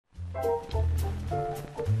Well,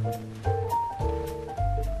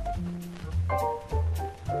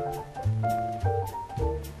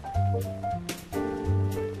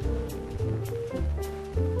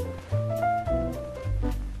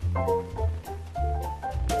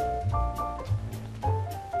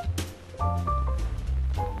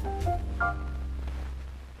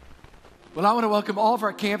 I want to welcome all of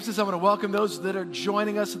our campuses. I want to welcome those that are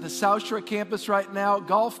joining us at the South Shore campus right now,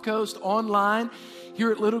 Gulf Coast, online, here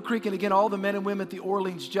at Little Creek, and again, all the men and women at the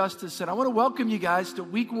Orleans Justice Center. I want to welcome you guys to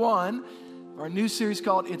week 1 of our new series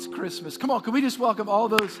called It's Christmas. Come on, can we just welcome all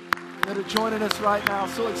those that are joining us right now?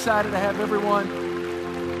 So excited to have everyone.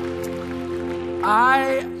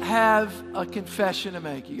 I have a confession to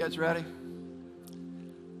make. You guys ready?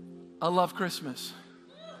 I love Christmas.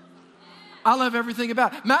 I love everything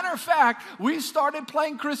about it. Matter of fact, we started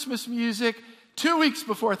playing Christmas music 2 weeks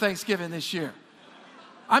before Thanksgiving this year.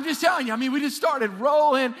 I'm just telling you, we just started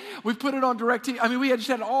rolling. We put it on DirecTV. We just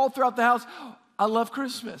had it all throughout the house. I love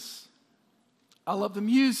Christmas. I love the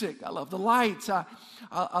music. I love the lights. I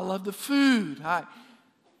love the food. I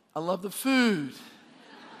love the food.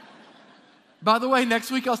 By the way,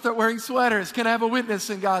 next week I'll start wearing sweaters. Can I have a witness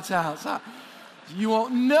in God's house? You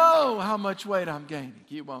won't know how much weight I'm gaining.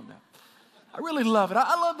 You won't know. I really love it.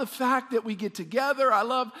 I love the fact that we get together. I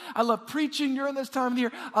love preaching during this time of the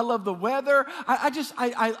year. I love the weather.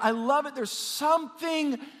 I love it. There's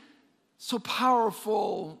something so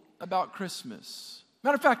powerful about Christmas.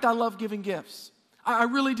 Matter of fact, I love giving gifts. I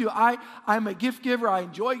really do. I'm a gift giver. I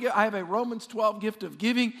enjoy it. I have a Romans 12 gift of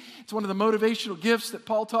giving. It's one of the motivational gifts that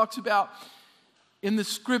Paul talks about in the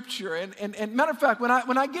scripture. And matter of fact, when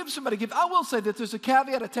I give somebody a gift, I will say that there's a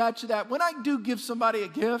caveat attached to that. When I do give somebody a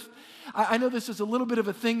gift, I know this is a little bit of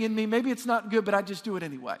a thing in me. Maybe it's not good, but I just do it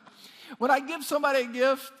anyway. When I give somebody a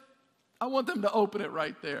gift, I want them to open it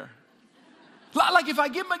right there. Like if I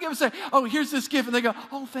give them a gift and say, oh, here's this gift, and they go,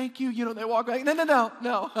 oh, thank you. They walk away.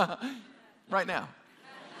 No. Right now.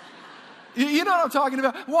 You know what I'm talking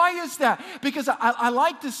about? Why is that? Because I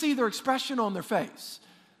like to see their expression on their face.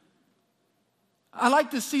 I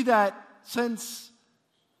like to see that sense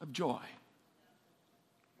of joy.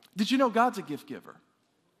 Did you know God's a gift giver?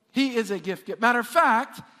 He is a gift giver. Matter of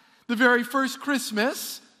fact, the very first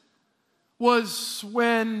Christmas was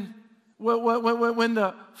when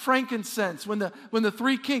the frankincense, when the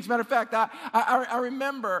three kings. Matter of fact, I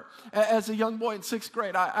remember as a young boy in 6th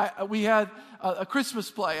grade, we had a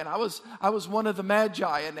Christmas play, and I was one of the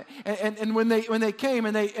magi, and when they came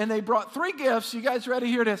and they brought 3 gifts. You guys ready?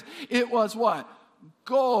 Here it is. It was what?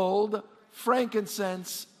 Gold,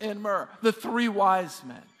 frankincense, and myrrh. The 3 wise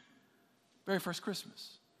men. Very first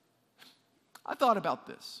Christmas. I thought about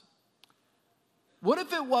this. What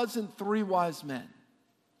if it wasn't 3 wise men?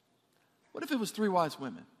 What if it was 3 wise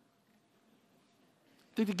women?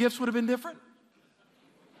 Think the gifts would have been different?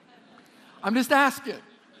 I'm just asking.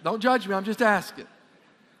 Don't judge me, I'm just asking.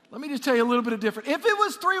 Let me just tell you a little bit of different. If it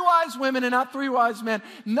was 3 wise women and not 3 wise men,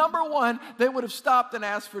 number 1, they would have stopped and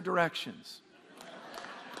asked for directions.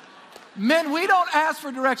 Men, we don't ask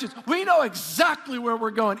for directions. We know exactly where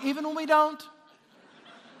we're going, even when we don't.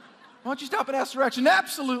 Why don't you stop and ask direction?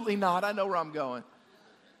 Absolutely not. I know where I'm going.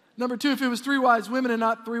 Number 2, if it was 3 wise women and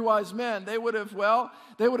not 3 wise men, they would have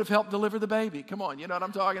helped deliver the baby. Come on, you know what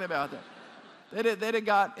I'm talking about there. They'd have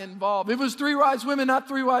got involved. If it was 3 wise women, not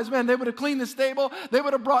 3 wise men, they would have cleaned the stable. They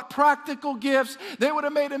would have brought practical gifts. They would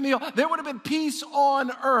have made a meal. There would have been peace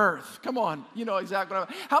on earth. Come on, you know exactly what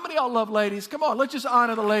I'm. How many of y'all love ladies? Come on, let's just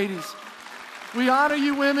honor the ladies. We honor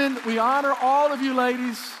you women. We honor all of you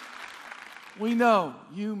ladies. We know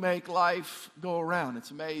you make life go around.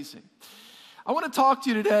 It's amazing. I want to talk to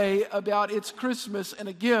you today about It's Christmas and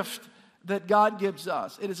a gift that God gives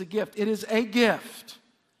us. It is a gift. It is a gift.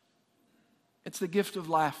 It's the gift of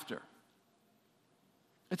laughter.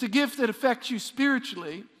 It's a gift that affects you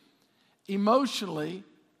spiritually, emotionally,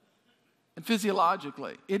 and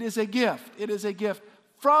physiologically. It is a gift. It is a gift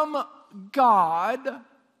from God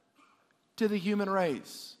to the human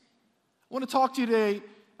race. I want to talk to you today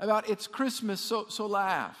about It's Christmas, so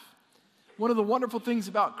laugh. One of the wonderful things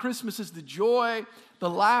about Christmas is the joy, the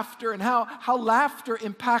laughter, and how laughter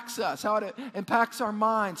impacts us, how it impacts our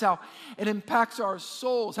minds, how it impacts our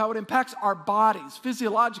souls, how it impacts our bodies,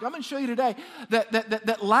 physiologically. I'm going to show you today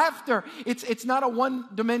that laughter, it's not a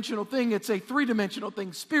one-dimensional thing, it's a three-dimensional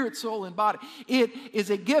thing, spirit, soul, and body. It is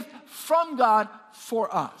a gift from God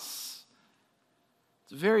for us.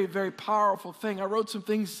 It's a very, very powerful thing. I wrote some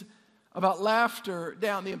things about laughter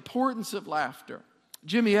down, the importance of laughter.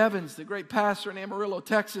 Jimmy Evans, the great pastor in Amarillo,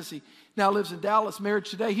 Texas, he now lives in Dallas, marriage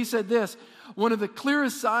today. He said this: one of the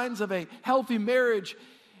clearest signs of a healthy marriage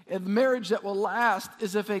a marriage that will last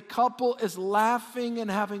is if a couple is laughing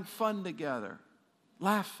and having fun together.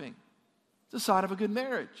 Laughing. It's a sign of a good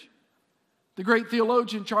marriage. The great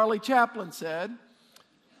theologian Charlie Chaplin said,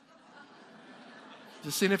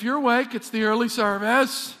 just seeing if you're awake, it's the early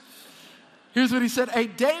service. Here's what he said: a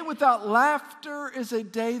day without laughter is a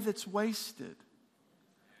day that's wasted.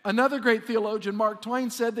 Another great theologian, Mark Twain,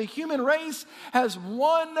 said the human race has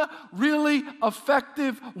one really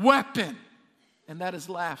effective weapon, and that is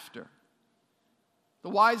laughter. The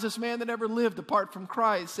wisest man that ever lived apart from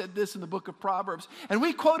Christ said this in the book of Proverbs, and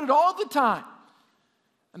we quote it all the time.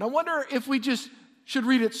 And I wonder if we just should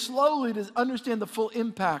read it slowly to understand the full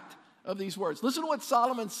impact of these words. Listen to what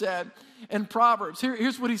Solomon said in Proverbs.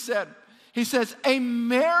 Here's what he said. He says, a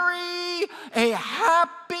merry, a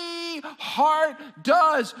happy heart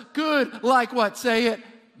does good like what? Say it,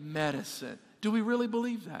 medicine. Do we really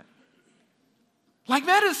believe that? Like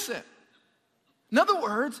medicine. In other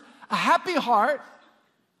words, a happy heart,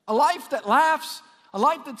 a life that laughs, a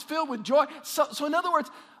life that's filled with joy. So in other words,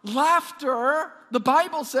 laughter, the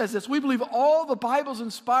Bible says this. We believe all the Bible's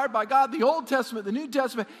inspired by God, the Old Testament, the New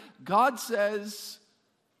Testament. God says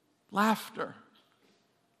laughter.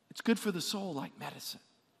 It's good for the soul like medicine.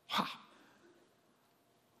 Wow.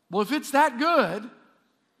 Well, if it's that good,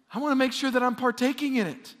 I want to make sure that I'm partaking in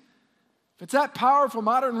it. If it's that powerful,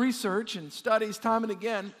 modern research and studies time and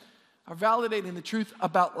again are validating the truth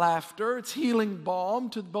about laughter. It's healing balm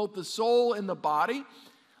to both the soul and the body.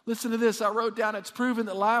 Listen to this. I wrote down, it's proven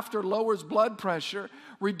that laughter lowers blood pressure,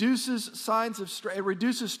 reduces signs of stress, it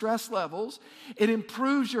reduces stress levels. It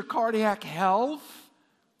improves your cardiac health.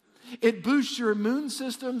 It boosts your immune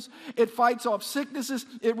systems. It fights off sicknesses.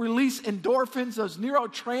 It releases endorphins, those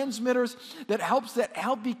neurotransmitters that helps that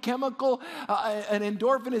healthy chemical. An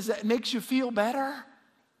endorphin is that makes you feel better.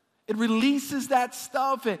 It releases that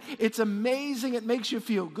stuff. It's amazing. It makes you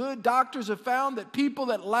feel good. Doctors have found that people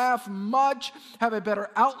that laugh much have a better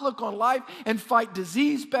outlook on life and fight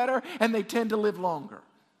disease better, and they tend to live longer.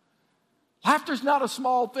 Laughter's not a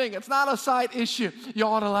small thing. It's not a side issue. You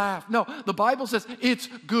ought to laugh. No, the Bible says it's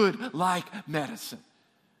good like medicine.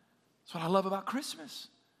 That's what I love about Christmas.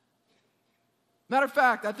 Matter of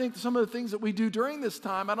fact, I think some of the things that we do during this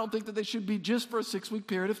time, I don't think that they should be just for a 6-week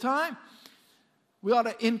period of time. We ought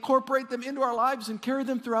to incorporate them into our lives and carry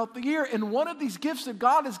them throughout the year. And one of these gifts that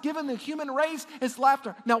God has given the human race is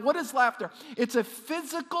laughter. Now, what is laughter? It's a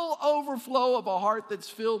physical overflow of a heart that's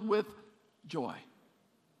filled with joy.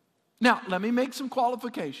 Now, let me make some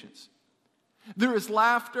qualifications. There is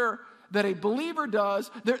laughter that a believer does.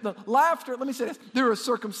 The laughter, let me say this. There is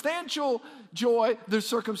circumstantial joy. There's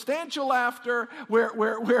circumstantial laughter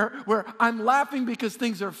where I'm laughing because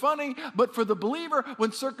things are funny. But for the believer,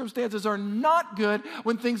 when circumstances are not good,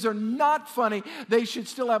 when things are not funny, they should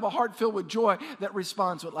still have a heart filled with joy that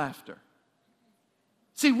responds with laughter.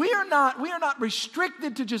 See, we are not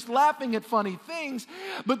restricted to just laughing at funny things,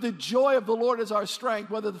 but the joy of the Lord is our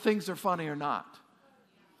strength, whether the things are funny or not.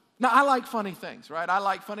 Now, I like funny things, right? I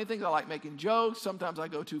like funny things. I like making jokes. Sometimes I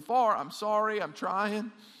go too far. I'm sorry. I'm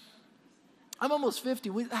trying. I'm almost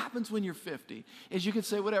 50. What happens when you're 50 is you can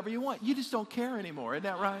say whatever you want. You just don't care anymore. Isn't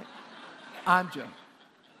that right? I'm joking.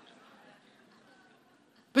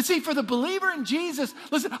 But see, for the believer in Jesus,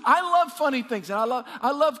 listen, I love funny things. And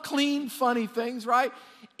I love clean, funny things, right?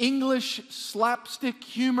 English slapstick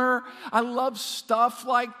humor. I love stuff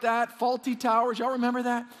like that. Faulty Towers. Y'all remember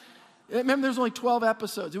that? Remember, there's only 12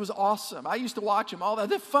 episodes. It was awesome. I used to watch them, all that.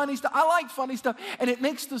 The funny stuff. I like funny stuff, and it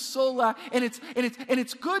makes the soul laugh. And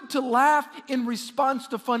it's good to laugh in response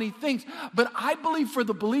to funny things. But I believe for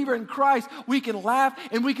the believer in Christ, we can laugh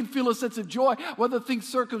and we can feel a sense of joy, whether things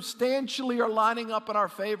circumstantially are lining up in our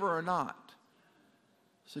favor or not.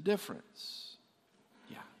 There's a difference.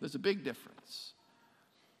 Yeah, there's a big difference.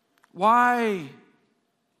 Why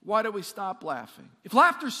do we stop laughing? If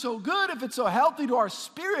laughter's so good, if it's so healthy to our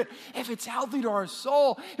spirit, if it's healthy to our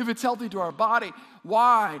soul, if it's healthy to our body,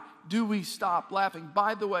 why do we stop laughing?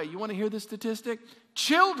 By the way, you want to hear this statistic?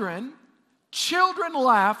 Children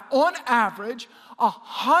laugh on average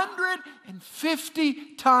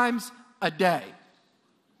 150 times a day.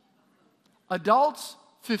 Adults,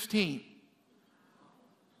 15.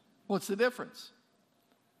 What's the difference?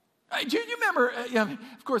 Do you remember,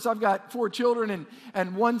 of course, I've got 4 children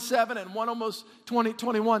and one 7 and one almost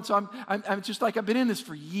 21. So I'm just like, I've been in this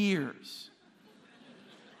for years.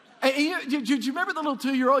 And do you remember the little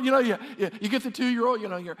 2-year-old? You get the 2-year-old,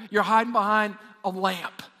 you're hiding behind a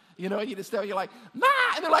lamp. You just tell, you're like, Ma!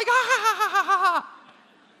 And they're like, ha, ha, ha, ha, ha, ha.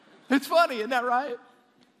 It's funny, isn't that right?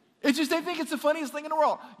 It's just, they think it's the funniest thing in the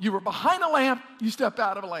world. You were behind a lamp, you stepped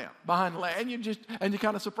out of a lamp, behind a lamp, and you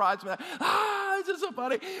kind of surprised me. is this so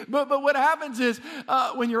funny? But what happens is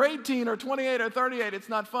when you're 18 or 28 or 38, it's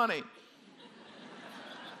not funny.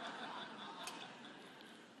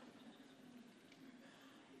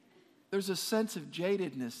 There's a sense of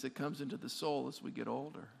jadedness that comes into the soul as we get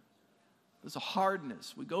older. There's a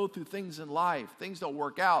hardness. We go through things in life. Things don't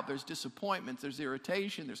work out. There's disappointments. There's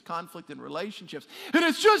irritation. There's conflict in relationships. And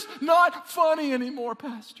it's just not funny anymore,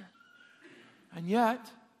 Pastor. And yet,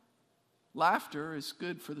 laughter is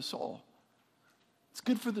good for the soul. It's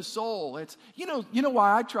good for the soul. It's, you know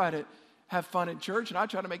why I try to have fun in church and I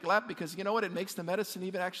try to make laugh? Because you know what? It makes the medicine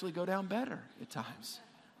even actually go down better at times.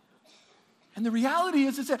 And the reality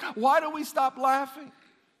is that why do we stop laughing?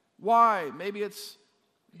 Why? Maybe it's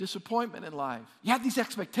disappointment in life. You had these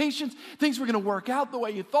expectations, things were going to work out the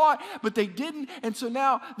way you thought, but they didn't. And so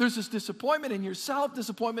now there's this disappointment in yourself,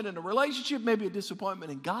 disappointment in a relationship, maybe a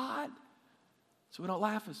disappointment in God. So we don't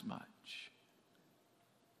laugh as much.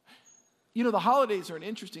 You know, the holidays are an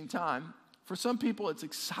interesting time. For some people, it's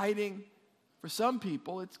exciting. For some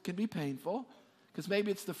people, it can be painful. Because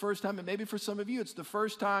maybe it's the first time, and maybe for some of you, it's the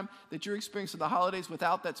first time that you're experiencing the holidays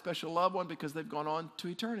without that special loved one because they've gone on to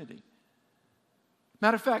eternity.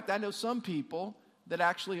 Matter of fact, I know some people that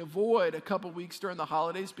actually avoid a couple weeks during the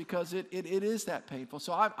holidays because it is that painful.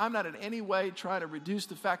 So I'm not in any way trying to reduce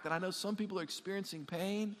the fact that I know some people are experiencing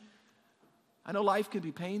pain. I know life can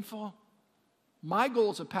be painful. My goal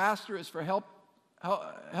as a pastor is for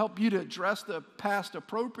help you to address the past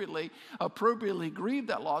appropriately grieve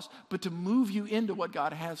that loss, but to move you into what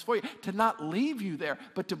God has for you, to not leave you there,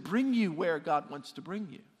 but to bring you where God wants to bring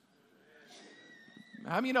you.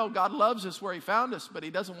 How many know God loves us where he found us, but he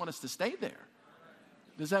doesn't want us to stay there?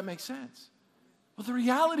 Does that make sense? Well, the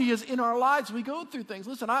reality is in our lives, we go through things.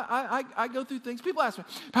 Listen, I go through things. People ask me,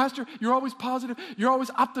 Pastor, you're always positive. You're always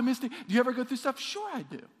optimistic. Do you ever go through stuff? Sure I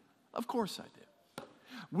do. Of course I do.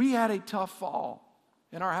 We had a tough fall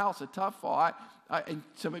in our house, a tough fall. And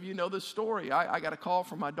some of you know this story. I got a call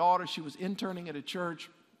from my daughter. She was interning at a church,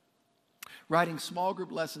 writing small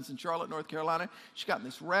group lessons in Charlotte, North Carolina. She got in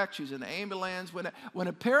this wreck. She's in the ambulance. When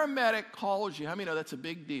a paramedic calls you, how many know that's a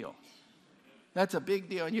big deal? That's a big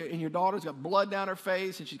deal. And your daughter's got blood down her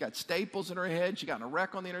face, and she's got staples in her head. She got in a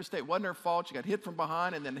wreck on the interstate. It wasn't her fault. She got hit from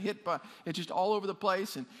behind and then hit by, it's just all over the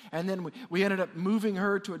place. And then we ended up moving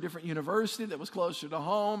her to a different university that was closer to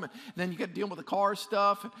home. And then you got to deal with the car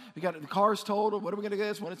stuff. And we got the car's totaled. What are we going to do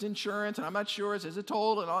this? When it's insurance, and I'm not sure. Is it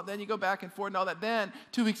totaled? And all, then you go back and forth and all that. Then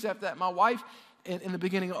 2 weeks after that, my wife, in the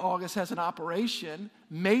beginning of August, has an operation,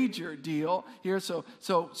 major deal here. So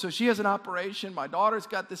she has an operation. My daughter's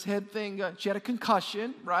got this head thing. She had a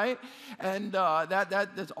concussion, right? And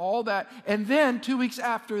that's all that. And then 2 weeks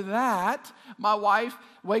after that, my wife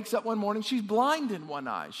wakes up one morning. She's blind in one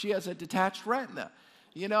eye. She has a detached retina.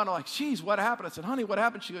 You know, and I'm like, geez, what happened? I said, honey, what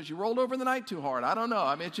happened? She goes, you rolled over in the night too hard. I don't know.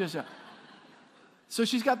 I mean, it's just... So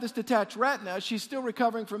she's got this detached retina. She's still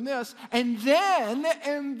recovering from this. And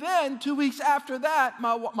then 2 weeks after that,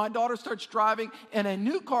 my daughter starts driving in a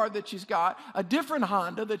new car that she's got, a different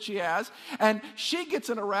Honda that she has. And she gets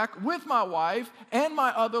in a wreck with my wife and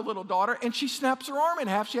my other little daughter, and she snaps her arm in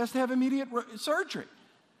half. She has to have immediate surgery.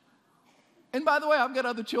 And by the way, I've got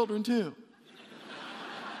other children too.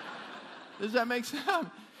 Does that make sense?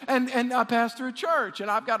 And I pastor a church, and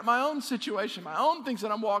I've got my own situation, my own things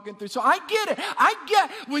that I'm walking through. So I get it. I get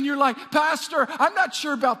when you're like, Pastor, I'm not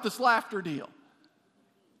sure about this laughter deal.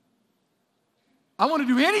 I want to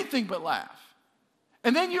do anything but laugh.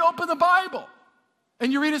 And then you open the Bible,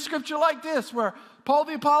 and you read a scripture like this, where Paul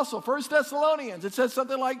the Apostle, 1 Thessalonians, it says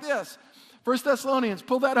something like this. 1 Thessalonians,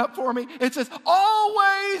 pull that up for me. It says,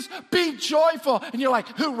 always be joyful. And you're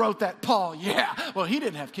like, who wrote that? Paul. Yeah. Well, he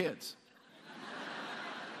didn't have kids.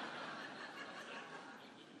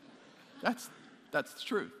 That's the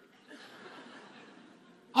truth.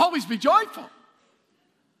 Always be joyful.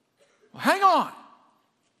 Well, hang on.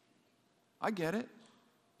 I get it.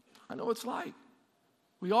 I know what it's like.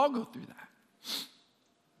 We all go through that.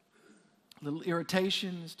 Little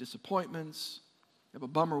irritations, disappointments. You have a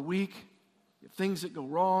bummer week. You have things that go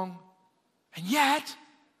wrong. And yet,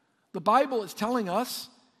 the Bible is telling us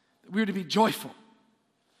that we're to be joyful,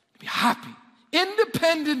 to be happy,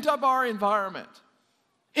 independent of our environment.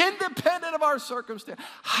 Independent of our circumstance.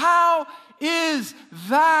 How is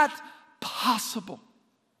that possible?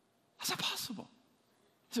 How's that possible?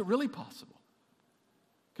 Is it really possible?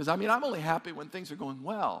 Because, I'm only happy when things are going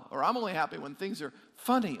well, or I'm only happy when things are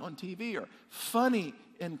funny on TV, or funny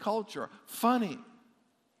in culture, funny.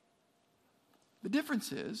 The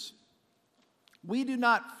difference is, we do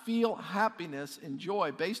not feel happiness and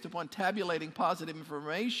joy based upon tabulating positive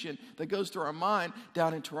information that goes through our mind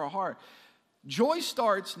down into our heart. Joy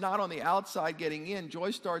starts not on the outside getting in.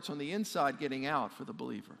 Joy starts on the inside getting out for the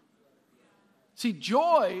believer.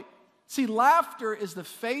 See, laughter is the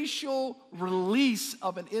facial release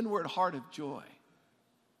of an inward heart of joy.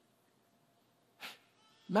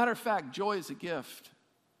 Matter of fact, joy is a gift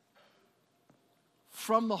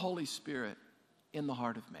from the Holy Spirit in the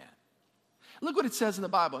heart of man. Look what it says in the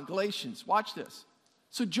Bible, in Galatians. Watch this.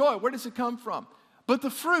 So joy, where does it come from? But the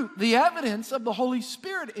fruit, the evidence of the Holy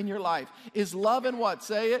Spirit in your life is love and what?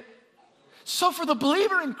 Say it. So for the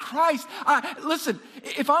believer in Christ, listen,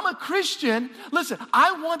 if I'm a Christian, listen,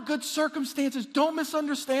 I want good circumstances. Don't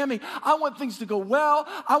misunderstand me. I want things to go well.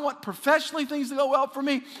 I want professionally things to go well for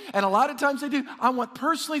me. And a lot of times they do. I want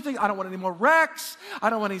personally things. I don't want any more wrecks. I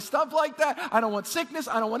don't want any stuff like that. I don't want sickness.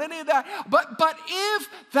 I don't want any of that. But if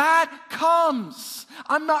that comes,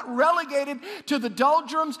 I'm not relegated to the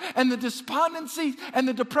doldrums and the despondency and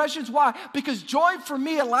the depressions. Why? Because joy for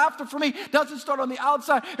me and laughter for me doesn't start on the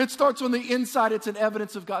outside. It starts on the inside. It's an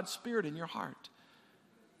evidence of God's Spirit in your heart.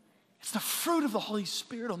 It's the fruit of the Holy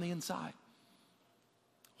Spirit on the inside.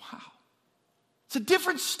 Wow. It's a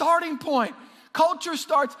different starting point. Culture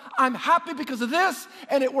starts, I'm happy because of this,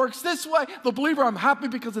 and it works this way. The believer, I'm happy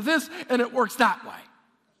because of this, and it works that way.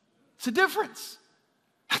 It's a difference.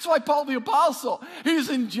 That's why Paul the Apostle, he's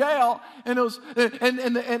in jail, and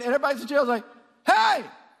everybody's in jail is like, hey,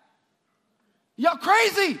 y'all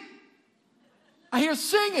crazy. I hear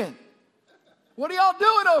singing. What are y'all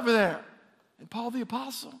doing over there? And Paul the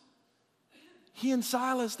Apostle, he and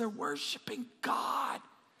Silas, they're worshiping God.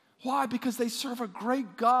 Why? Because they serve a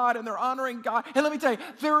great God and they're honoring God. And let me tell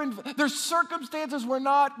you, their circumstances were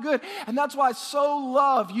not good. And that's why I so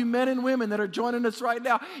love you men and women that are joining us right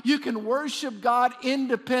now. You can worship God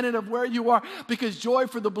independent of where you are because joy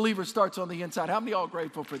for the believer starts on the inside. How many of y'all are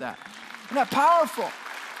grateful for that? Isn't that powerful?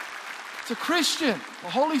 It's a Christian, the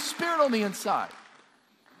Holy Spirit on the inside.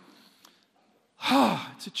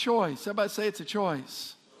 It's a choice. Everybody say it's a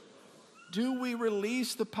choice. Do we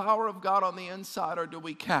release the power of God on the inside or do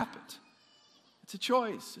we cap it? It's a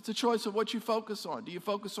choice. It's a choice of what you focus on. Do you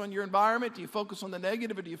focus on your environment? Do you focus on the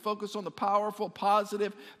negative? Or do you focus on the powerful,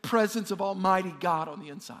 positive presence of Almighty God on the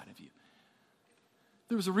inside of you?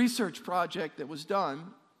 There was a research project that was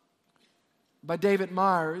done by David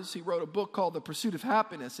Myers. He wrote a book called The Pursuit of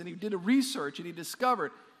Happiness, and he did a research and he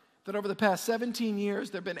discovered that over the past 17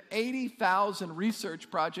 years, there have been 80,000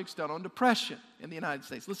 research projects done on depression in the United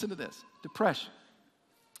States. Listen to this, depression,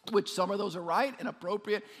 which some of those are right and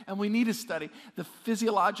appropriate, and we need to study the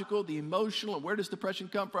physiological, the emotional, and where does depression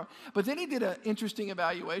come from. But then he did an interesting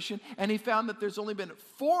evaluation, and he found that there's only been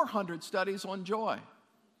 400 studies on joy.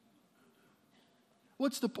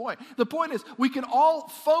 What's the point? The point is we can all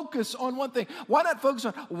focus on one thing. Why not focus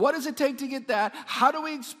on what does it take to get that? How do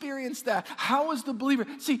we experience that? How is the believer?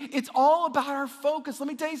 See, it's all about our focus. Let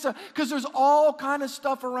me tell you something, because there's all kind of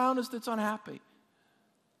stuff around us that's unhappy.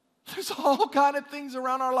 There's all kind of things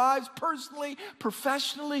around our lives, personally,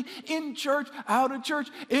 professionally, in church, out of church,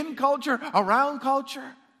 in culture, around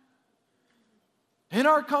culture, in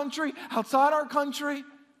our country, outside our country,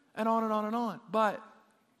 and on and on and on. But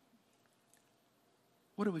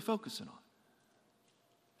what are we focusing on?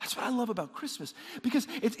 That's what I love about Christmas, because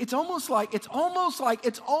it's almost like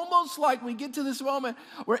we get to this moment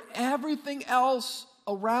where everything else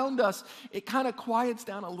around us, it kind of quiets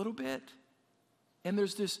down a little bit, and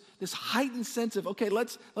there's this heightened sense of, okay,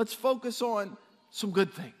 let's focus on some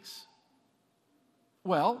good things.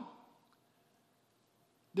 Well,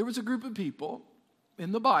 there was a group of people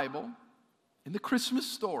in the Bible, in the Christmas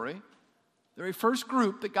story, the very first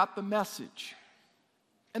group that got the message.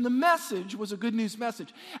 And the message was a good news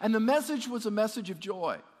message. And the message was a message of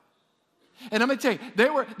joy. And I'm going to tell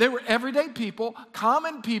you, they were everyday people,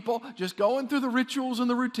 common people, just going through the rituals and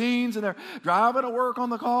the routines, and they're driving to work on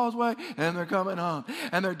the causeway, and they're coming home.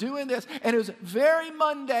 And they're doing this. And it was very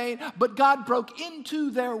mundane, but God broke into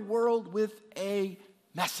their world with a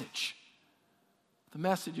message. The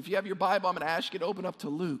message, if you have your Bible, I'm going to ask you to open up to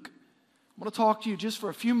Luke. I want to talk to you just for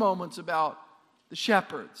a few moments about the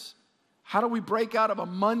shepherds. How do we break out of a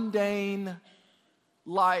mundane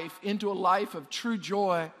life into a life of true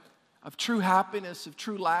joy, of true happiness, of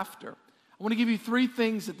true laughter? I want to give you 3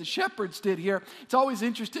 things that the shepherds did here. It's always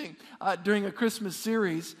interesting during a Christmas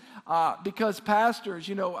series because pastors,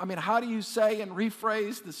 how do you say and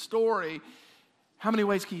rephrase the story? How many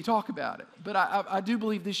ways can you talk about it? But I do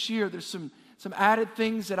believe this year there's some added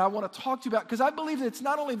things that I want to talk to you about, because I believe that it's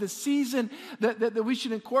not only the season that we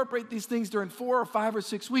should incorporate these things during 4 or 5 or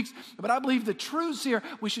 6 weeks, but I believe the truths here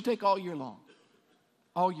we should take all year long.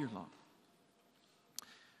 All year long.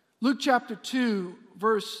 Luke chapter 2,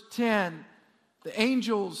 verse 10, the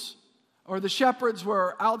angels or the shepherds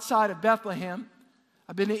were outside of Bethlehem.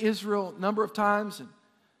 I've been to Israel a number of times, and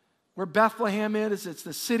where Bethlehem is, it's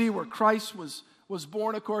the city where Christ was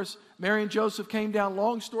born. Of course, Mary and Joseph came down.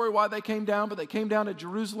 Long story why they came down, but they came down to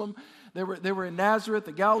Jerusalem. They were in Nazareth,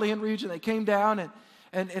 the Galilean region. They came down,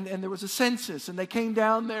 and there was a census, and they came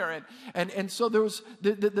down there, and so there was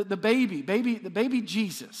the baby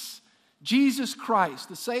Jesus Christ,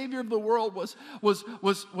 the Savior of the world,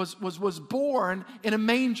 was born in a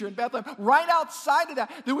manger in Bethlehem. Right outside of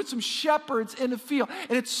that, there were some shepherds in the field.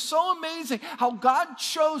 And it's so amazing how God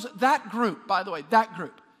chose that group, by the way, that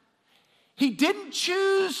group. He didn't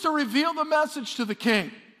choose to reveal the message to the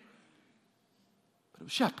king, but it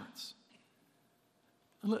was shepherds.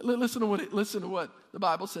 Listen to what the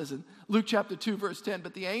Bible says in Luke chapter 2, verse 10.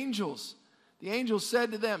 But the angels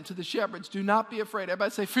said to them, to the shepherds, do not be afraid.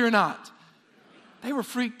 Everybody say, fear not. They were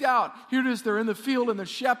freaked out. Here it is, they're in the field and they're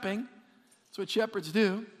shepping. That's what shepherds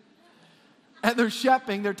do. And they're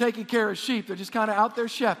shepping, they're taking care of sheep. They're just kind of out there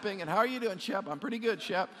shepping. And how are you doing, Shep? I'm pretty good,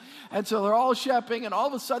 Shep. And so they're all shepping, and all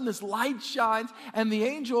of a sudden this light shines, and the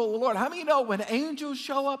angel of the Lord. How many know when angels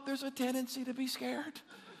show up, there's a tendency to be scared?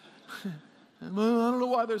 Well, I don't know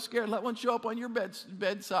why they're scared. Let one show up on your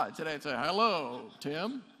bedside today and say, hello,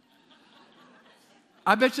 Tim.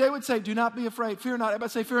 I bet you they would say, do not be afraid. Fear not.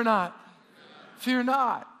 Everybody say, fear not. Fear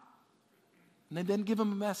not. And they didn't give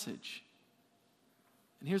him a message.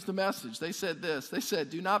 And here's the message. They said this. They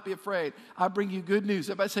said, do not be afraid. I bring you good news.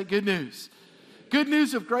 Everybody say good news. Good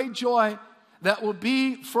news of great joy that will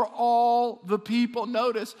be for all the people.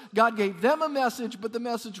 Notice, God gave them a message, but the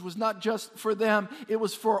message was not just for them. It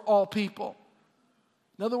was for all people.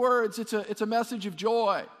 In other words, it's a message of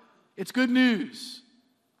joy. It's good news.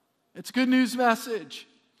 It's a good news message.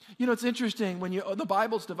 You know, it's interesting when the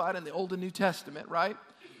Bible's divided in the Old and New Testament, right?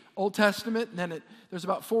 Old Testament, and then there's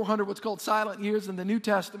about 400 what's called silent years in the New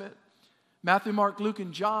Testament. Matthew, Mark, Luke,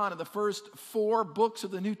 and John are the first 4 books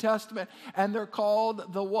of the New Testament, and they're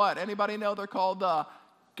called the what? Anybody know they're called the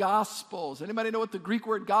Gospels? Anybody know what the Greek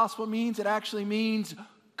word gospel means? It actually means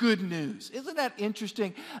good news. Isn't that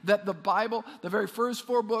interesting that the Bible, the very first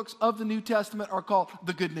 4 books of the New Testament are called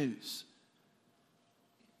the good news?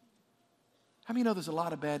 How many know there's a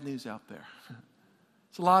lot of bad news out there?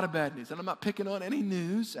 It's a lot of bad news. And I'm not picking on any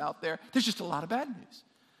news out there. There's just a lot of bad news.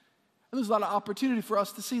 And there's a lot of opportunity for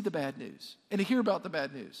us to see the bad news and to hear about the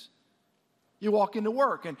bad news. You walk into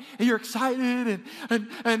work and you're excited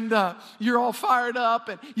and you're all fired up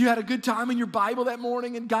and you had a good time in your Bible that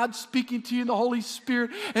morning and God's speaking to you in the Holy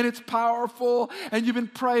Spirit and it's powerful and you've been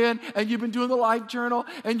praying and you've been doing the life journal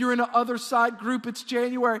and you're in an other side group. It's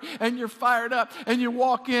January and you're fired up and you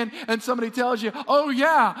walk in and somebody tells you, oh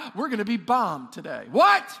yeah, we're going to be bombed today.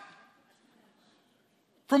 What?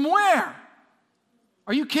 From where?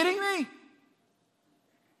 Are you kidding me?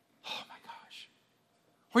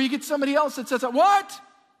 Or you get somebody else that says, what?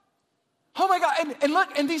 Oh my God, and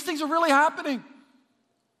look, and these things are really happening.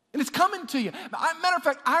 And it's coming to you. Matter of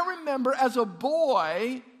fact, I remember as a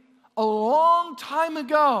boy, a long time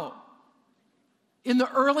ago, in the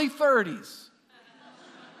early 30s,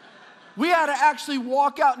 we had to actually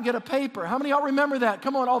walk out and get a paper. How many of y'all remember that?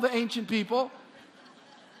 Come on, all the ancient people.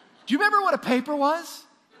 Do you remember what a paper was?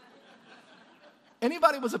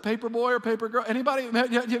 Anybody was a paper boy or paper girl? Anybody?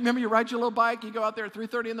 Remember you ride your little bike, you go out there at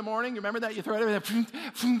 3:30 in the morning, you remember that? You throw it everything.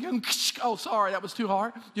 Oh, sorry, that was too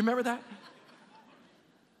hard. You remember that?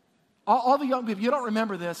 All the young people, you don't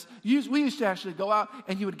remember this. We used to actually go out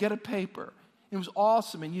and you would get a paper. It was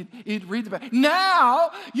awesome, and you'd read the back.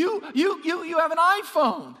 Now, you have an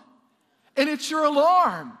iPhone, and it's your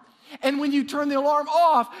alarm. And when you turn the alarm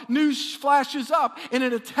off, news flashes up and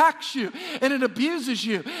it attacks you and it abuses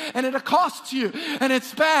you and it accosts you and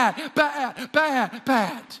it's bad, bad, bad,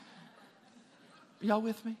 bad. Are y'all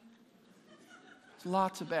with me? There's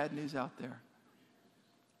lots of bad news out there.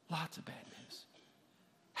 Lots of bad news.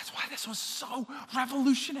 That's why this was so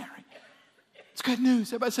revolutionary. It's good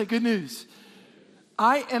news. Everybody say good news.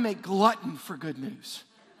 I am a glutton for good news.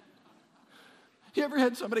 You ever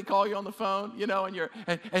had somebody call you on the phone, you know, and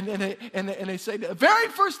they say, the very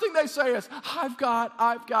first thing they say is, I've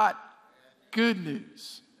got good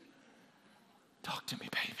news. Talk to me,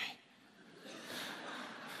 baby.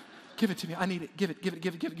 Give it to me. I need it. Give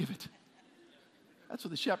it. That's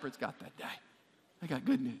what the shepherds got that day. They got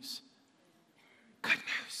good news. Good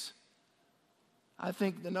news. I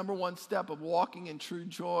think the number one step of walking in true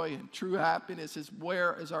joy and true happiness is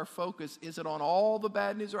where is our focus? Is it on all the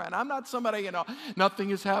bad news around? I'm not somebody,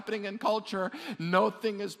 nothing is happening in culture.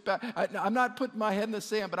 Nothing is bad. I'm not putting my head in the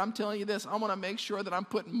sand, but I'm telling you this. I want to make sure that I'm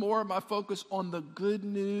putting more of my focus on the good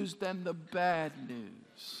news than the bad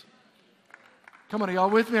news. Come on, are y'all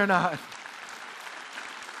with me or not?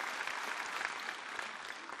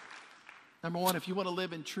 Number one, if you want to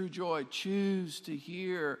live in true joy, choose to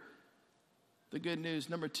hear the good news.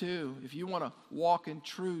 Number two, if you want to walk in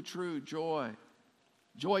true joy,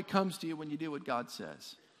 joy comes to you when you do what God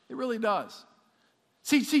says. It really does.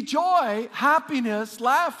 See, joy, happiness,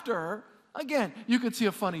 laughter. Again, you could see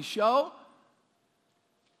a funny show.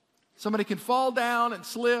 Somebody can fall down and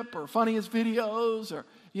slip, or funniest videos, or,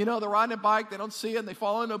 they're riding a bike, they don't see it, and they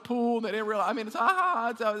fall into a pool, and they didn't realize.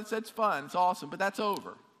 It's fun, it's awesome, but that's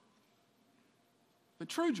over. But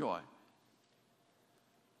true joy,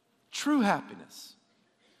 true happiness,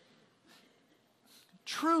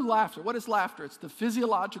 true laughter. What is laughter? It's the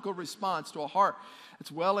physiological response to a heart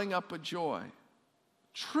that's welling up with joy.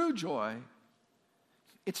 True joy,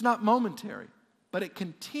 it's not momentary, but it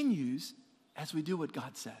continues as we do what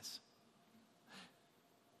God says.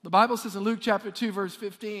 The Bible says in Luke chapter 2, verse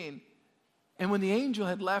 15, and when the angel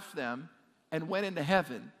had left them and went into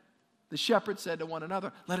heaven, the shepherds said to one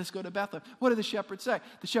another, let us go to Bethlehem. What did the shepherds say?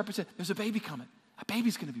 The shepherds said, there's a baby coming. A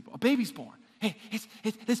baby's going to be born. A baby's born. Hey,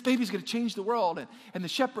 this baby's going to change the world. And the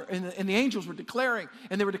shepherd and the angels were declaring,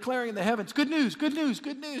 and they were declaring in the heavens, good news, good news,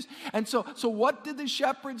 good news. And so what did the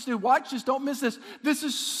shepherds do? Watch this, don't miss this. This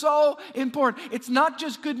is so important. It's not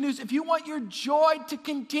just good news. If you want your joy to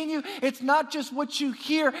continue, it's not just what you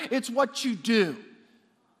hear, it's what you do.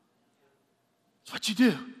 It's what you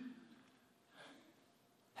do.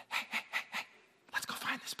 Hey, let's go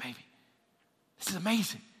find this baby. This is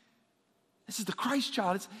amazing. This is the Christ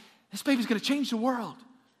child. This baby's going to change the world.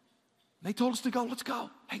 And they told us to go. Let's go.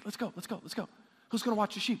 Hey, let's go. Who's going to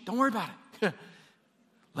watch the sheep? Don't worry about it.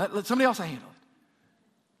 Let somebody else handle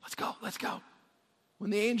it. Let's go. When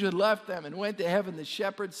the angel had left them and went to heaven, the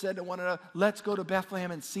shepherds said to one another, let's go to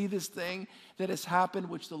Bethlehem and see this thing that has happened,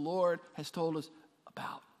 which the Lord has told us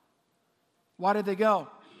about. Why did they go?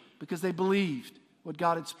 Because they believed what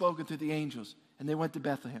God had spoken through the angels, and they went to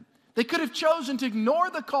Bethlehem. They could have chosen to ignore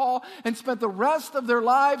the call and spent the rest of their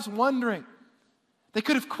lives wondering. They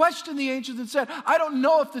could have questioned the angels and said, I don't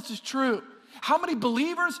know if this is true. How many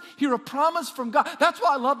believers hear a promise from God? That's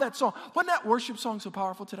why I love that song. Wasn't that worship song so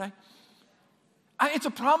powerful today? It's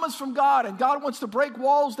a promise from God, and God wants to break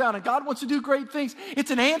walls down, and God wants to do great things.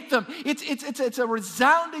 It's an anthem. It's a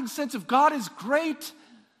resounding sense of God is great.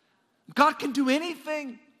 God can do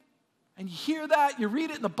anything. And you hear that, you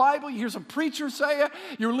read it in the Bible, you hear some preacher say it,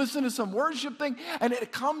 you're listening to some worship thing, and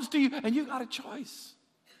it comes to you, and you got a choice.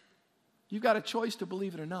 You've got a choice to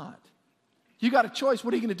believe it or not. You got a choice.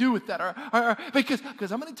 What are you going to do with that?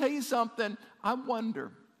 Because I'm going to tell you something. I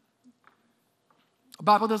wonder. The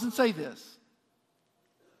Bible doesn't say this.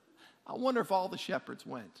 I wonder if all the shepherds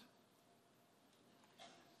went.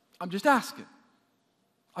 I'm just asking.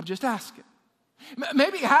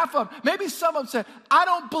 Maybe half of them, maybe some of them said, I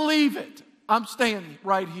don't believe it. I'm staying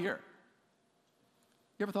right here.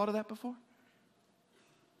 You ever thought of that before?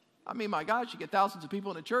 I mean, my gosh, you get thousands of people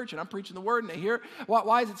in a church, and I'm preaching the word, and they hear it.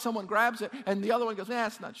 Why is it someone grabs it, and the other one goes,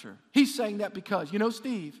 that's not sure. He's saying that because,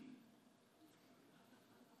 Steve.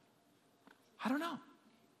 I don't know.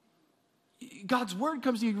 God's word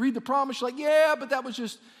comes to you, read the promise, you're like, yeah, but that was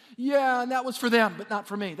just, and that was for them, but not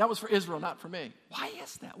for me. That was for Israel, not for me. Why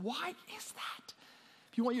is that?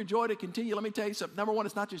 If you want your joy to continue, let me tell you something. Number one,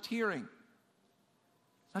 it's not just hearing.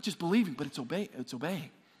 It's not just believing, but it's obeying.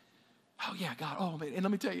 Oh, yeah, God. Oh, man. And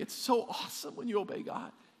let me tell you, it's so awesome when you obey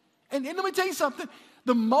God. And let me tell you something.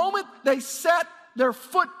 The moment they set their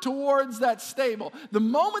foot towards that stable, the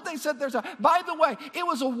moment they set by the way, it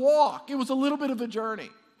was a walk. It was a little bit of a journey.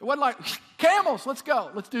 It wasn't like, camels, let's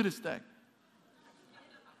go. Let's do this thing.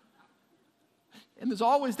 And there's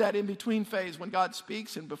always that in-between phase when God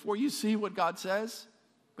speaks and before you see what God says,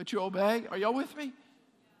 but you obey. Are y'all with me?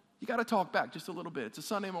 You got to talk back just a little bit. It's a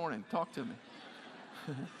Sunday morning. Talk to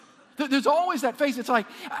me. There's always that phase. It's like,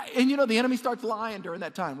 and the enemy starts lying during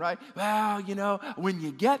that time, right? Well, when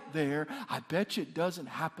you get there, I bet you it doesn't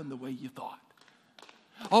happen the way you thought.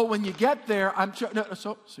 Oh, when you get there,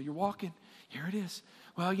 so you're walking. Here it is.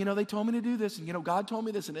 Well, they told me to do this, and, God told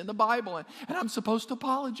me this, and in the Bible, and I'm supposed to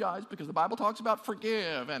apologize because the Bible talks about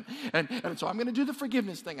forgive, and so I'm going to do the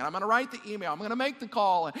forgiveness thing, and I'm going to write the email, I'm going to make the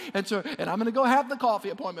call, and I'm going to go have the coffee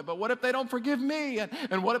appointment, but what if they don't forgive me,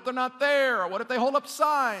 and what if they're not there, or what if they hold up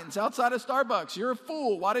signs outside of Starbucks, you're a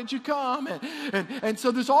fool, why didn't you come, and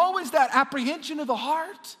so there's always that apprehension of the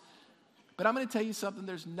heart. But I'm going to tell you something,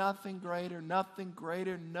 there's nothing greater,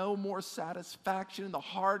 no more satisfaction in the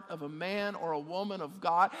heart of a man or a woman of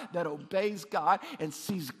God that obeys God and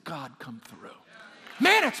sees God come through.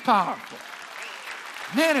 Man, it's powerful.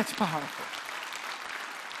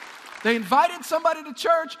 They invited somebody to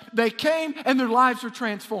church, they came, and their lives were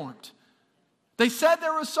transformed. They said they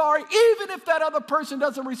were sorry, even if that other person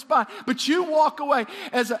doesn't respond. But you walk away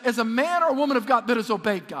as a man or a woman of God that has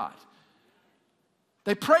obeyed God.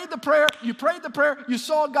 They prayed the prayer, you prayed the prayer, you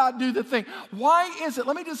saw God do the thing. Why is it,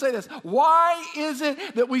 let me just say this, why is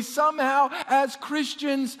it that we somehow, as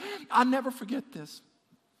Christians, I'll never forget this.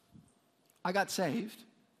 I got saved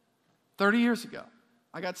 30 years ago.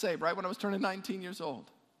 I got saved right when I was turning 19 years old.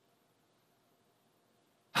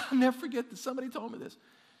 I'll never forget this. Somebody told me this.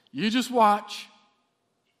 You just watch.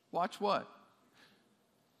 Watch what?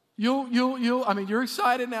 You're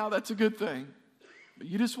excited now. That's a good thing. But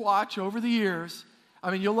you just watch over the years.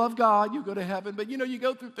 You'll love God. You'll go to heaven. But, you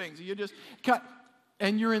go through things. You just cut.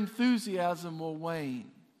 And your enthusiasm will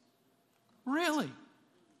wane. Really?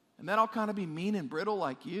 And then I'll kind of be mean and brittle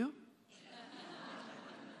like you?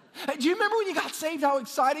 Hey, do you remember when you got saved, how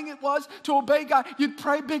exciting it was to obey God? You'd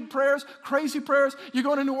pray big prayers, crazy prayers. You're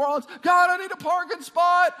going to New Orleans. God, I need a parking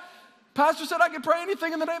spot. Pastor said I could pray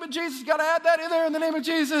anything in the name of Jesus. You got to add that in there in the name of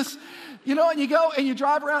Jesus. And you go and you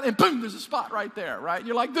drive around and boom, there's a spot right there, right? And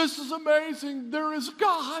you're like, this is amazing. There is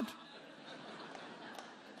God.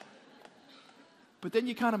 But then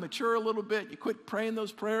you kind of mature a little bit. You quit praying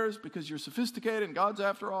those prayers because you're sophisticated and God's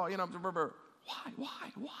after all.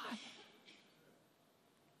 Why?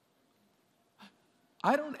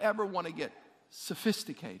 I don't ever want to get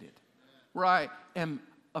sophisticated where I am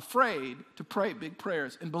afraid to pray big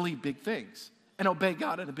prayers and believe big things and obey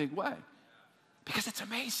God in a big way. Because it's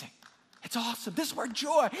amazing. It's awesome. This word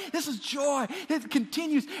joy. This is joy. It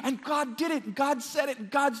continues. And God did it. And God said it. And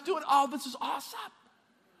God's doing it. Oh, this is awesome.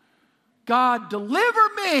 God, deliver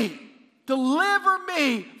me. Deliver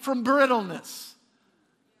me from brittleness.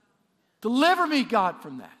 Deliver me, God,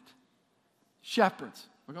 from that. Shepherds,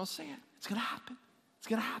 we're going to see it. It's going to happen. It's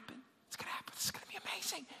going to happen. It's going to happen. It's going to be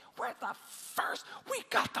amazing. We're at the first. We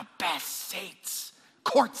got the best seats.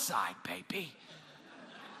 Courtside, baby.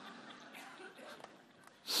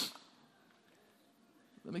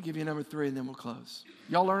 Let me give you number 3 and then we'll close.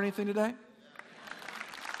 Y'all learn anything today?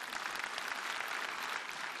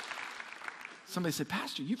 Somebody said,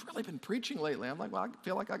 Pastor, you've really been preaching lately. I'm like, well, I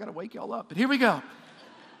feel like I got to wake y'all up. But here we go.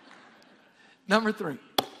 Number 3.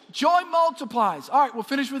 Joy multiplies. All right, we'll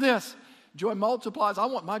finish with this. Joy multiplies. I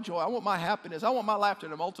want my joy. I want my happiness. I want my laughter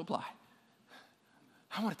to multiply.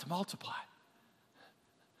 I want it to multiply.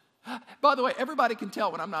 By the way, everybody can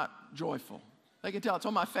tell when I'm not joyful. They can tell. It's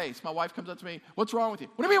on my face. My wife comes up to me, what's wrong with you?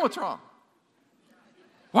 What do you mean, what's wrong?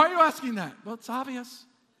 Why are you asking that? Well, it's obvious.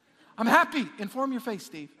 I'm happy. Inform your face,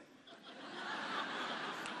 Steve.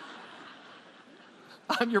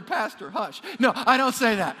 I'm your pastor. Hush. No, I don't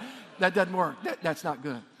say that. That doesn't work. That's not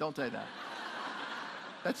good. Don't say that.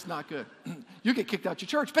 That's not good. You get kicked out your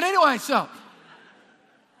church. But anyway, so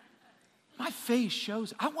my face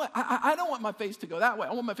shows. I don't want my face to go that way.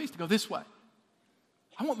 I want my face to go this way.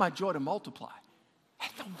 I want my joy to multiply.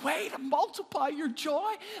 And the way to multiply your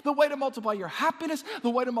joy, the way to multiply your happiness,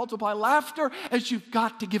 the way to multiply laughter is you've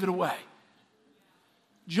got to give it away.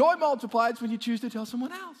 Joy multiplies when you choose to tell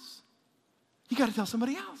someone else. You got to tell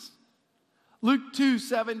somebody else. Luke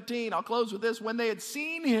 2:17, I'll close with this. When they had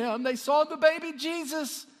seen him, they saw the baby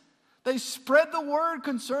Jesus. They spread the word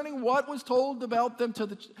concerning what was told about them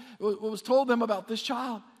what was told them about this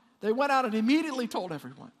child. They went out and immediately told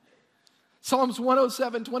everyone. Psalms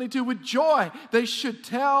 107:22, with joy they should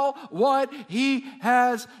tell what he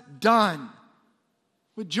has done.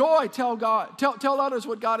 With joy, tell others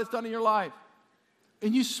what God has done in your life.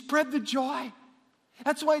 And you spread the joy.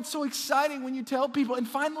 That's why it's so exciting when you tell people and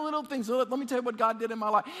find the little things. Let me tell you what God did in my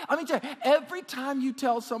life. Let me tell you, every time you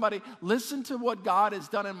tell somebody, listen to what God has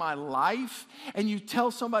done in my life, and you tell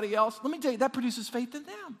somebody else, let me tell you, that produces faith in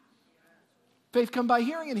them. Faith comes by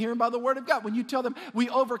hearing and hearing by the word of God. When you tell them, we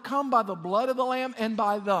overcome by the blood of the Lamb and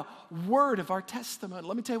by the word of our testimony.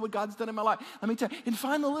 Let me tell you what God's done in my life. Let me tell you, and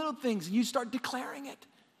find the little things, and you start declaring it.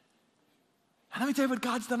 And let me tell you what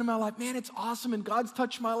God's done in my life. Man, it's awesome, and God's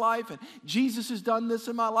touched my life, and Jesus has done this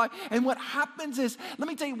in my life. And what happens is, let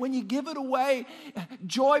me tell you, when you give it away,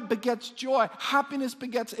 joy begets joy. Happiness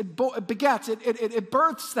begets, it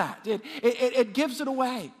births that. It gives it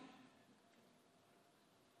away.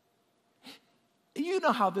 You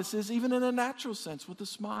know how this is, even in a natural sense, with a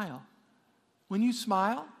smile. When you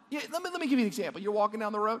smile, let me give you an example. You're walking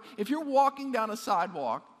down the road. If you're walking down a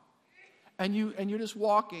sidewalk, and you're just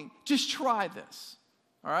walking, just try this,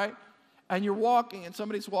 all right? And you're walking, and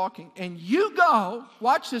somebody's walking, and you go,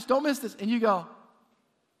 watch this, don't miss this, and you go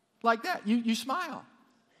like that. You smile.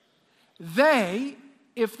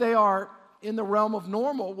 If they are in the realm of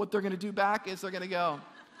normal, what they're going to do back is they're going to go.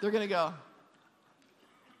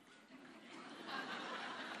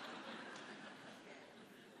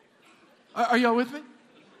 Are y'all with me?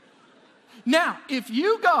 Now, if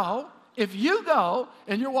you go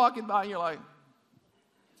and you're walking by and you're like,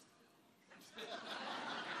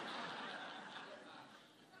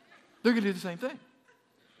 they're going to do the same thing.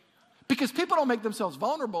 Because people don't make themselves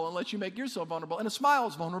vulnerable unless you make yourself vulnerable. And a smile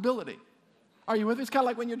is vulnerability. Are you with me? It's kind of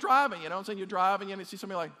like when you're driving, you know what I'm saying? You're driving and you see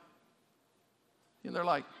somebody like, and they're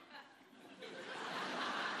like,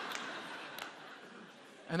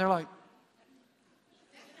 and they're like,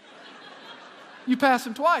 you pass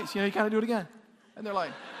them twice, you know, you kind of do it again. And they're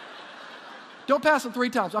like, don't pass them 3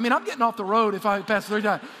 times. I mean, I'm getting off the road if I pass 3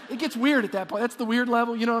 times. It gets weird at that point. That's the weird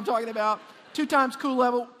level, you know what I'm talking about? 2 times cool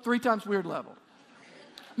level, 3 times weird level.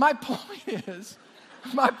 My point is,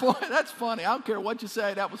 that's funny. I don't care what you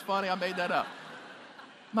say. That was funny. I made that up.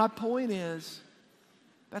 My point is,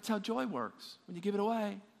 that's how joy works. When you give it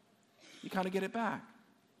away, you kind of get it back.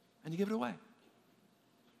 And you give it away.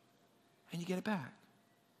 And you get it back.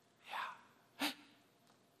 Yeah.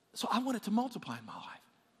 So I want it to multiply in my life.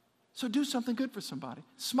 So do something good for somebody.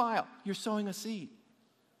 Smile. You're sowing a seed.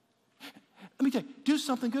 Let me tell you, do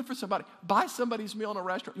something good for somebody. Buy somebody's meal in a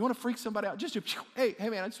restaurant. You want to freak somebody out? Just do, hey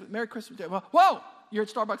man, Merry Christmas Day. Whoa, you're at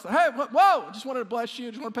Starbucks. Hey, whoa, just wanted to bless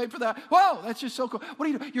you. Just want to pay for that. Whoa, that's just so cool. What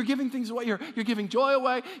are you doing? You're giving things away. You're giving joy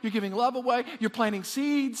away. You're giving love away. You're planting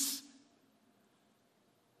seeds.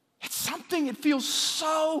 It's something, it feels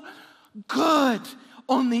so good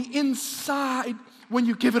on the inside when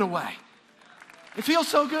you give it away. It feels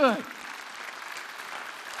so good.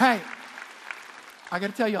 Hey, I got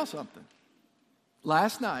to tell y'all something.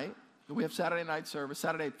 Last night, we have Saturday night service,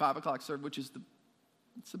 Saturday at 5 o'clock service, which is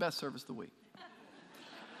it's the best service of the week.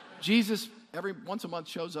 Jesus, every once a month,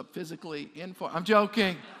 shows up physically in form. I'm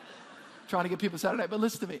joking. Trying to get people Saturday night. But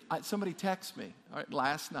listen to me. Somebody texted me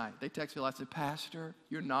last night. They texted me last night, Pastor,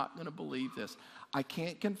 you're not going to believe this. I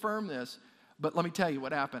can't confirm this, but let me tell you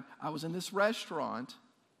what happened. I was in this restaurant,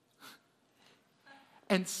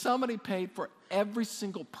 and somebody paid for every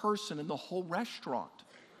single person in the whole restaurant.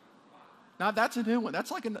 Now, that's a new one. That's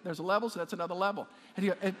like, there's a level, so that's another level.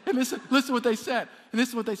 And listen what they said. And this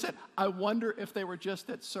is what they said. I wonder if they were just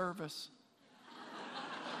at service.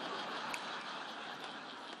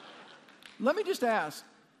 Let me just ask,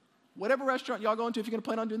 whatever restaurant y'all going to, if you're going to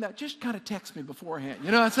plan on doing that, just kind of text me beforehand. You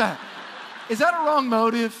know what I'm saying? Is that a wrong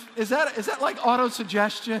motive? Is that like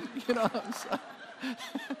auto-suggestion? You know what I'm saying?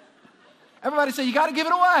 Everybody say, you got to give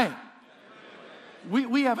it away.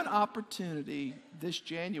 We have an opportunity this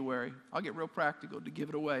January, I'll get real practical, to give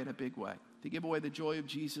it away in a big way. To give away the joy of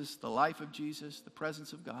Jesus, the life of Jesus, the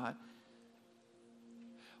presence of God.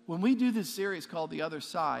 When we do this series called The Other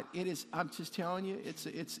Side, it is, I'm just telling you, it's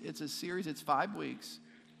a series, it's 5 weeks.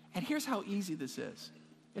 And here's how easy this is.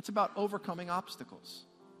 It's about overcoming obstacles.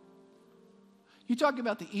 You talk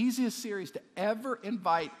about the easiest series to ever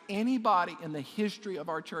invite anybody in the history of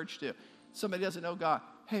our church to. Somebody doesn't know God.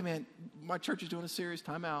 Hey man, my church is doing a series,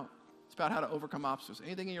 time out. It's about how to overcome obstacles.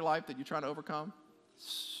 Anything in your life that you're trying to overcome?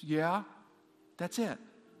 Yeah, that's it.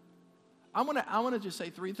 I want to just say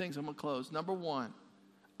 3 things. I'm going to close. Number 1,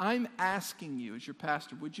 I'm asking you as your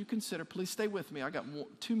pastor, would you consider, please stay with me. I got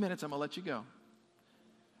 2 minutes, I'm going to let you go.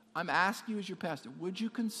 I'm asking you as your pastor, would you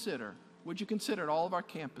consider at all of our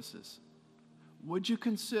campuses, would you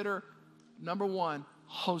consider, number 1,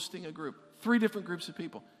 hosting a group? 3 different groups of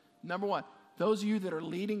people. Number 1, those of you that are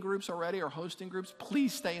leading groups already or hosting groups,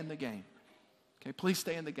 please stay in the game. Okay, please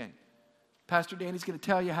stay in the game. Pastor Danny's going to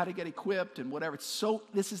tell you how to get equipped and whatever.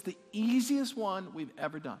 This is the easiest one we've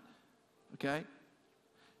ever done. Okay?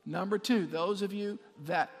 Number 2, those of you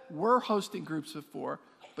that were hosting groups before,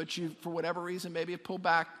 but you, for whatever reason, maybe have pulled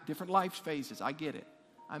back, different life phases. I get it.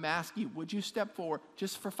 I'm asking you, would you step forward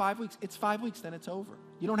just for 5 weeks? It's 5 weeks, then it's over.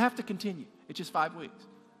 You don't have to continue. It's just 5 weeks.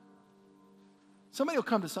 Somebody will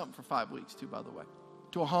come to something for 5 weeks too, by the way.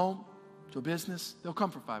 To a home, to a business, they'll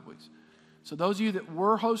come for 5 weeks. So those of you that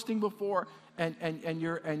were hosting before and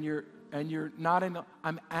you're not in,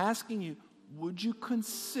 I'm asking you, would you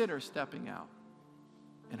consider stepping out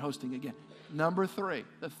and hosting again? Number 3,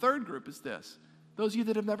 the third group is this. Those of you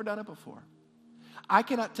that have never done it before. I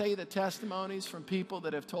cannot tell you the testimonies from people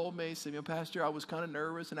that have told me, say, Pastor, I was kind of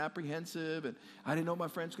nervous and apprehensive, and I didn't know what my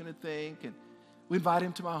friend's going to think, and we invite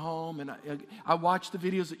him to my home, and I watched the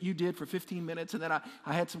videos that you did for 15 minutes, and then I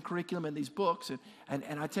had some curriculum in these books, and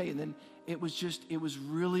I tell you, and then it was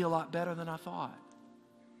really a lot better than I thought.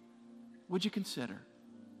 Would you consider?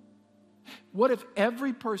 What if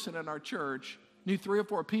every person in our church knew 3 or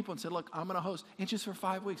 4 people and said, look, I'm going to host, and just for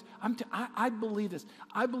 5 weeks. I believe this.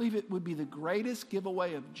 I believe it would be the greatest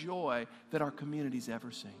giveaway of joy that our community's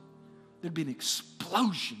ever seen. There'd be an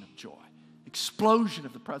explosion of joy. explosion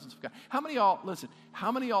of the presence of God. How many of y'all, listen,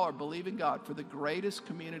 how many of y'all are believing God for the greatest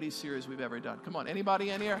community series we've ever done? Come on, anybody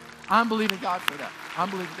in here? I'm believing God for that. I'm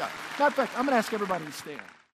believing God. Matter of fact, I'm going to ask everybody to stand.